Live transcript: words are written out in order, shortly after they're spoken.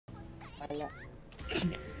Wala.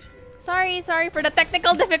 Sorry for the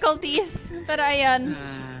technical difficulties. Pero ayan.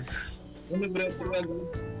 Ano bro?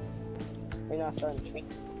 Ay, nasan?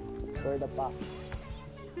 For the pack.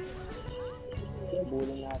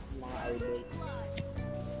 Bulong natin mga idol.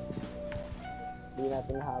 Hindi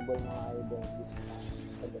natin nahabol mga idol.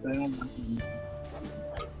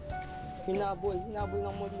 Hinabol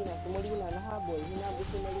ng Molina. Si Molina, nahabol. Hinabol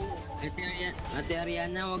si Molina. Ate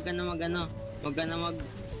Aryanna, wag ka na mag-ano. Wag ka na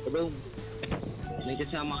mag-roam. May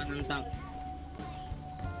kasama ka ng tank.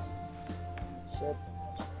 Shit.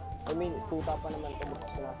 I mean, tuta pa naman ito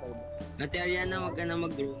bukas na nasa iba. Ate Aryanna, wag ka na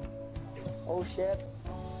mag-roam. Oh shit.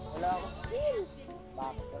 Wala ako skill.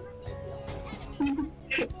 Bakit?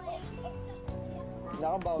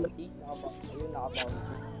 Naka-bounty. Ayun, naka-bounty.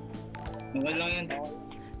 Nawal lang yan.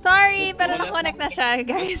 Sorry, pero na-connect na siya,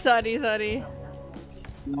 guys. Sorry.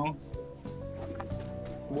 No?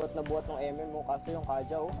 Buhat na buhat ng MM mo kasi yung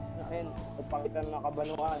Kaja, oh. Ayun, nagpakita na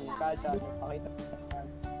kabanuan. Kaja, nagpakita.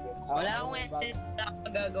 Wala akong edit. Wala akong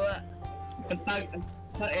magagawa.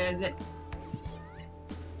 Sa edit.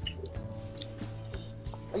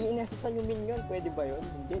 Ay, inasasan yung minion. Pwede ba yun?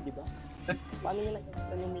 Hindi, di ba? Paano nyo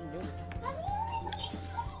nasasan yung minion?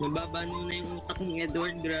 Nababano na yung utak ni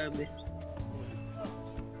Edward. Grabe.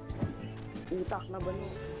 Utak na ba no?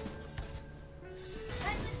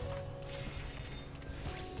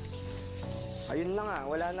 Ayun na nga,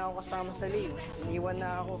 wala na ako kasama sa lane. Iniwan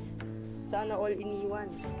na ako. Sana all iniwan.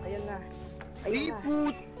 Ayun na.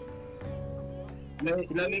 Reboot!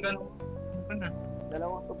 Lagi ka na.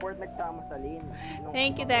 Dalawang support nagsama sa lane.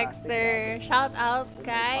 Thank you, Dexter. Shout out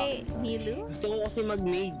kay Milu. Gusto ko kasi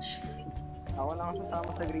mag-mage. Ako na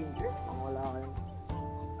kasama sa green shirt. Ang wala kayo.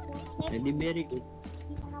 Hindi, very good.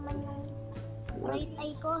 Dito naman yung right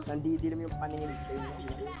eye ko. Nandidilim yung paningin sa inyo.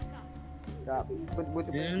 Grabe. Buti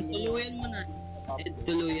pa yung Tuluyan mo na.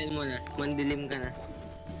 Tuluyan mo na. Mandilim ka na.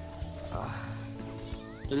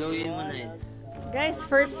 Tuluyan mo na eh. Guys,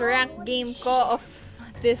 first rank game ko of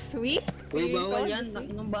this week. Uy, bawal yan.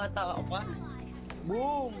 Nung bata ka pa.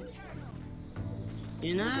 boom!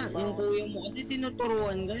 Yun na. Yung kuya mo kasi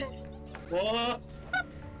tinuturuan ka eh. Oo!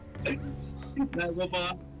 Nago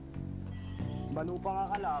pa. Banu pa nga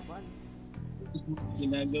kalaban.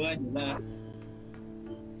 Ginagawa nila.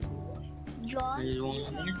 John. Dalawang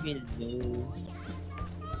hello.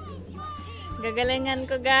 Gagalingan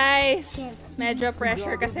ko, guys. Medyo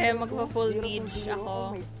pressure kasi magpa-full mage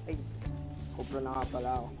ako. Ay, Cooper na nga pala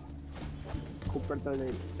ako. Cooper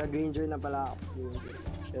tuloy. Sa Granger na pala ako.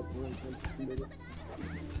 Shit,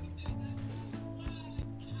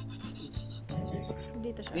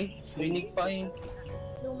 Dito siya. Eh, rinig pa yun.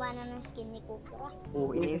 Luma na ng skin ni Cooper.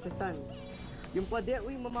 Oo, iniisasan. Yung pader,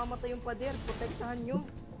 uy, mamamatay yung pader. Protektahan nyo.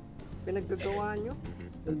 Pinaggagawa nyo.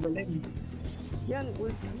 Yan,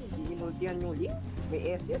 ulti. Inultihan nyo ulit.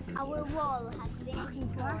 May effort. Our wall has been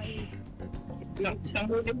destroyed.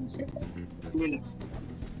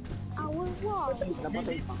 Our wall.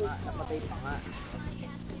 Napatay pa nga, napatay pa nga.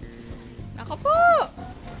 Ako po!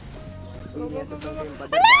 Iniisasan ko yung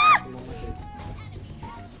pader. Kaya sumamatay.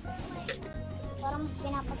 Parang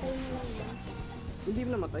pinapatay nyo lang yun. Hindi mo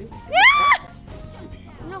namatay?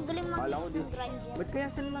 Ano, galing Kala ko din. mag-grind. Ba't kaya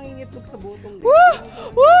sila nangingitlog sa bottom? Woo!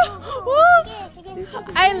 Woo! Woo! Sige.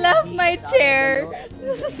 I love my chair.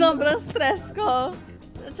 Sobrang stress ko.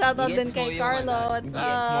 Shoutout din kay Carlo. What's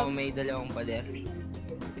up? May dalawang pader.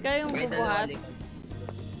 Ikaw yung May bubuhat. dalawang likod.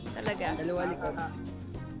 Talaga. Dalawa likod.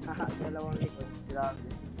 Haha, dalawang likod. Grabe.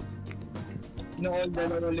 Dalawang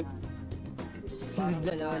likod.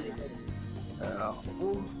 Dalawang likod.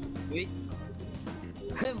 Wait.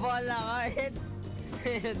 Bala ka, Ed.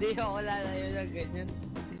 Hindi ako lalayo ng ganyan.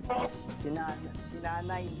 Si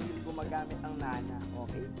Nana, hindi gumagamit ang Nana.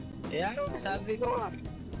 Okay? Ayan, sabi ko nga.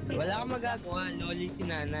 Wala kang magagawa, loli si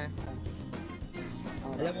Nana.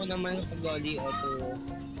 Alam mo naman sa loli o to.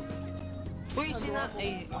 Uy,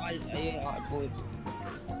 ay, po.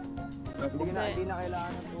 Hindi na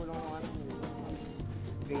kailangan ng tulong ng ano.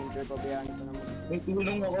 Granger, pabayaan ko naman. May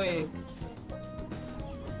tulong ako eh.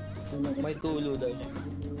 May tulo daw.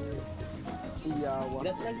 Iyawa.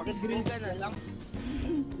 Nag-grill ka na lang.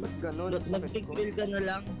 Ba't ganun? Nag-grill ka na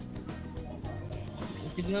lang.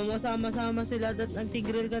 Tignan mo, sama-sama sila.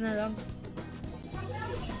 Nag-grill ka na lang.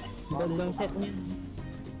 Gandang set niya.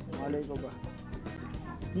 Malay ko ba?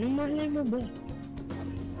 Anong malay mo ba?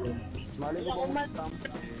 Malay ko ba?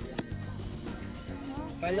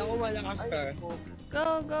 Kala ko malakas ka. Go,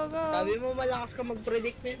 go, go. Sabi mo malakas ka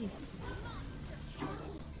mag-predict din.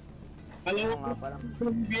 Alam mo nga parang.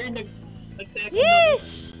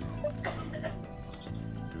 Yeesh!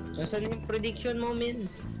 Nasaan yung prediction mo, min?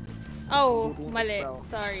 Oh, mali.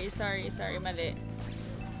 Sorry, mali.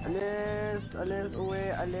 Alis,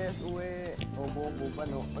 uwi. Obo,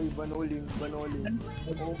 bano. Ay, banoling.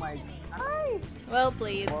 Oh my God. Well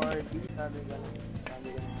played. 40, sabi ka na.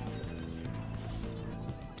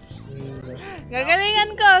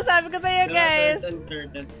 Gagalingan ko. Sabi ko sa'yo, guys.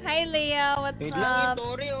 Turtle. Hi, Leah. What's Wait lang yung up?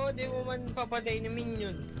 Tori, oh. Di mo man papatay na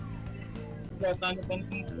minion.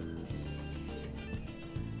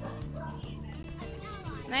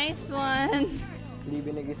 Nice one. Hindi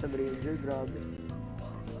binigay sa Granger, grabe.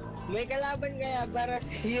 May kalaban kaya para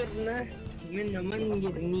sure na. Yun naman,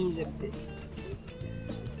 yun nilip eh.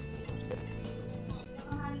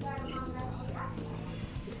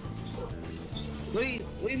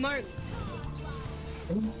 Uy, Mark!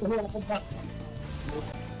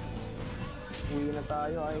 Uwi na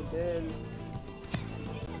tayo, Idol.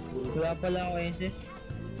 Wala pala ako eh, sis.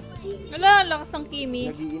 Wala, lakas ng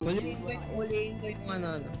Kimi. Huliin ko yung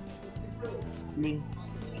ano. Link.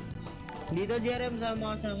 Dito, Jerem,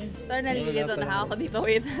 sama ka sa akin. Tor, nalilito na ako dito.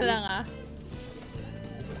 Wait na lang ah.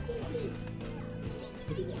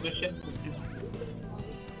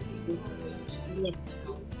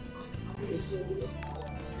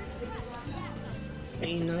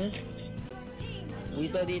 Ay, nice.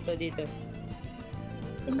 Dito.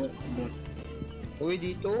 Uy,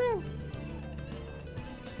 dito.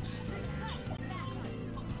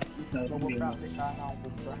 Mag-practice sana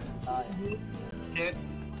ako pusta tayo.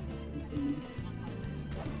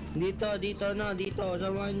 Dito.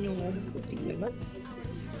 Samahan nyo. Tignan.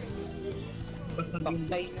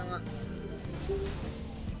 Baktay na nga.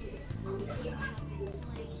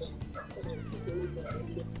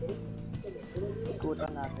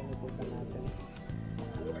 Ikutan natin.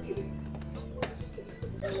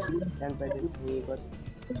 Yan, pwede ikot.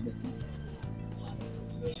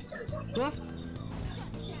 Huh?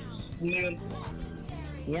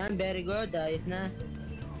 Yan, very good. Ayos na.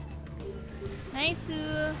 Nice.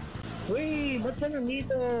 Uy, ba't ka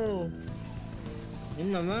nandito? Yun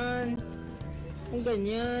naman. Kung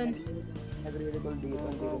ganyan. Nagre-recall dito.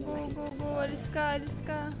 Go. Alis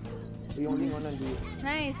ka. Yung lingon nandito.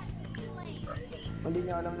 Nice. Hindi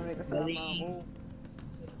niya alam na may kasama ako.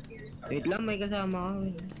 Wait lang, may kasama ako.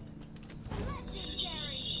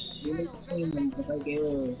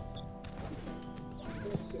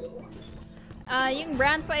 Yung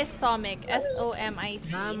brand pa is Somic.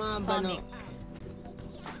 S-O-M-I-C. Tama ba, Somic.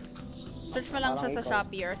 Search mo lang siya sa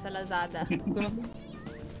Shopee or sa Lazada.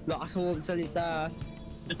 Lakas mo magsalita.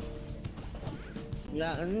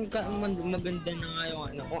 Maganda na nga yung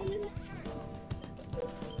ano ko.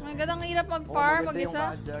 Magandang hirap mag-farm,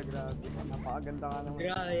 mag-isa. Grabe. Napakaganda nga naman.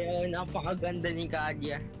 Grabe, napakaganda ni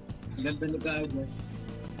Kadya. Ganda ni Kayo.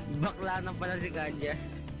 Bakla na pala si Kadya.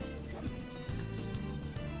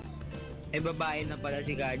 Babae na pala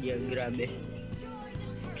si Kadya, grabe.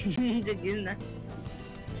 Yun na.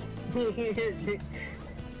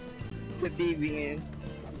 Sa TV ngayon.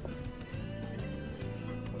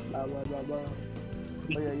 Baba.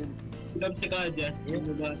 Ay, ayun. Love si Kayo. Yung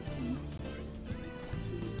ba?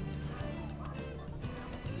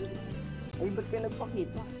 Ay, ba't kayo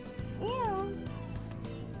nagpakita? Meow.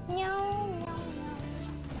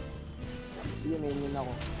 Sige, mainin ako.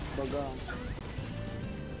 Baga.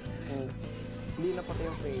 Hindi na pati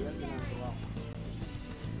yung Freya, sinagawa ko.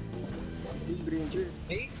 Yung Granger.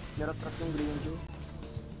 Naratras yung Granger.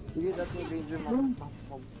 Sige, that's yung Granger.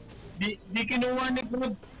 Di kinuha ni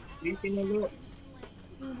Brad. Di tinalo.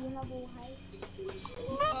 Hindi nabuhay.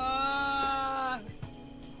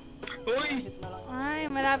 Uy! Ay,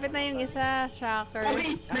 malapit na yung isa. Shockers.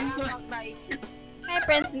 Nice. Hi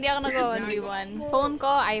friends, hindi ako nag-1v1. Phone ko,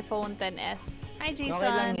 iPhone XS. Hi Okay lang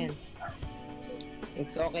Jason. yan.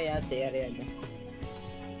 It's okay ate, Aryanna.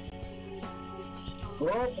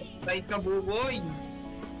 Oh, patay ka buboy.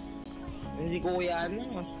 Hindi ko kuya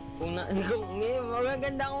ano.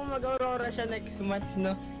 Magaganda kung mag-aurora siya next match,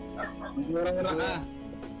 no? Mura-mura ka.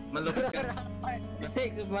 Malupit ka.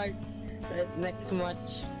 Next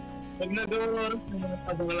match. Pag nag-aurora,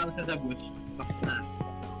 pabang lang sa bush.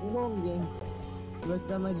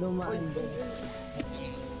 Basta may dumaan doon.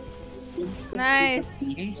 Nice.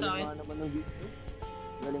 Yung sa akin.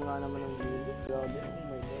 Galing nga naman ng video. Grabe, oh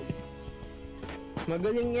my God.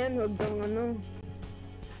 Magaling yan, huwag kang ano.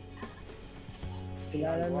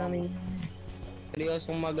 Kilala namin.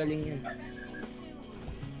 Seryosong magaling yan.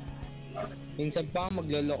 Minsan pa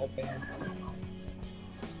magloloko pa yan.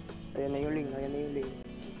 Ayan na yung link.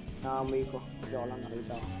 Nakamoy ko. Hindi ko lang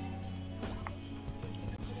nakita.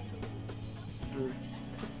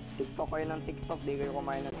 TikTok kayo ng TikTok, di kayo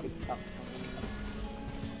kumain ng TikTok.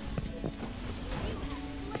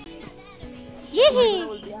 Yehey!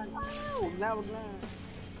 Wag na, wag na.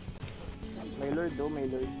 May lord do, may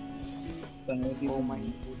lord. Oh my.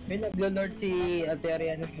 May naglo-lord si Ate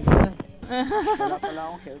Aryanna. Wala pala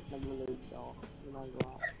akong health, naglo-lord ako. Ginagawa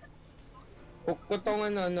ko. Kutong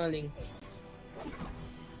Ling.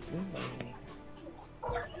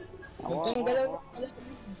 Kutong galaw.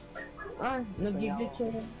 Nag-glitch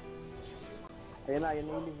siya. Ayun na yung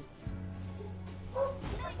link.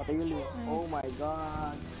 Pati yung link. Oh my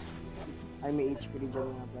god. Ay, may HP rin dyan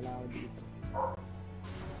nga pala ako dito.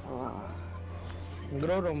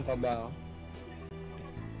 Nagro-roam pa ba ako?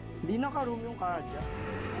 Hindi naka-room yung Kaja.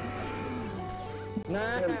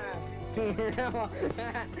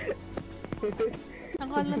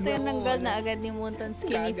 Nakala tayo nanggal na agad ni Munton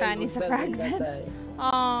Skinny Fanny sa fragments.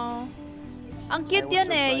 Aww. Ang cute yun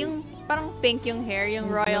eh, yung parang pink yung hair, yung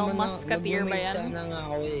Royal Musketeer ba yan? Sana nga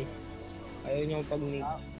ako eh. Ayaw niyo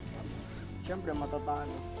pag-make. Siyempre,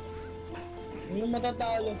 matatalo. Ano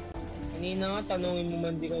matatalo? Kanina nga, tanongin mo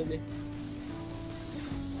man di ka ulit.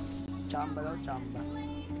 Chamba daw, chamba.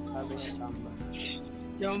 Sabi niya chamba.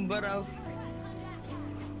 Chamba raw.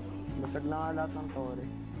 Basag na nga lahat ng tore.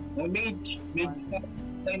 Mage.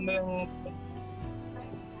 Time mo yung...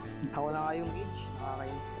 Ako na nga yung mage.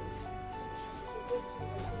 Nakakainis ko.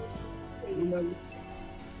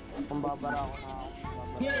 Kung babara ako na ako.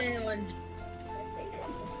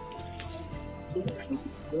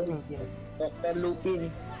 Dr. Lupin.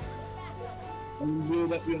 Ang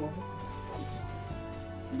bulat yung ako.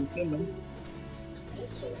 Lupin, no?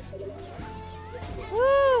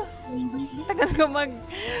 Woo! Tagal ko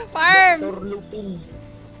mag-farm! Dr. Lupin.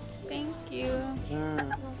 Thank you.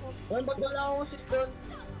 Ba't wala akong sisyon?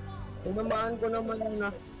 Tinamaan ko naman na.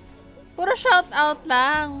 Puro shoutout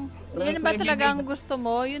lang. Yun ba talaga ang gusto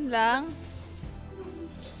mo? Yun lang.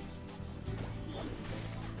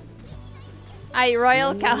 Ay,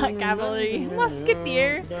 Royal Cavalry.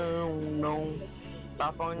 Musketeer. No.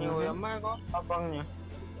 Tapang niyo yung Marco. Tapang niya.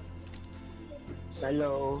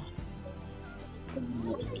 Hello.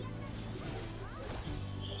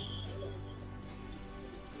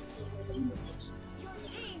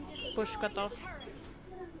 Push ko to.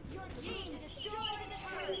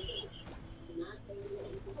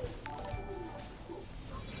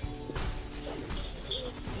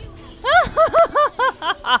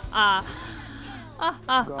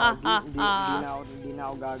 Hindi na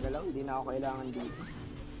ako gagalaw, hindi na ako kailangan dito.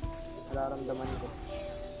 Nararamdaman ko.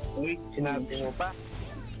 Uy, sinabi mo pa.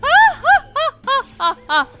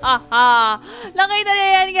 Nakita niyo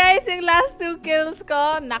yan guys, yung last 2 kills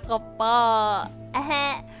ko. Nako po.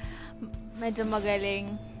 Medyo magaling.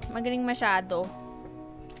 Magaling masyado.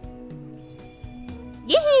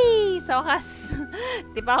 Yehey! So, kas.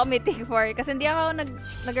 Di pa ako mythic 4. Kasi hindi ako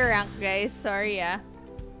nag-rank guys. Sorry ah.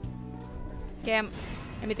 Kaya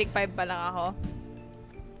mythic 5 pa lang ako.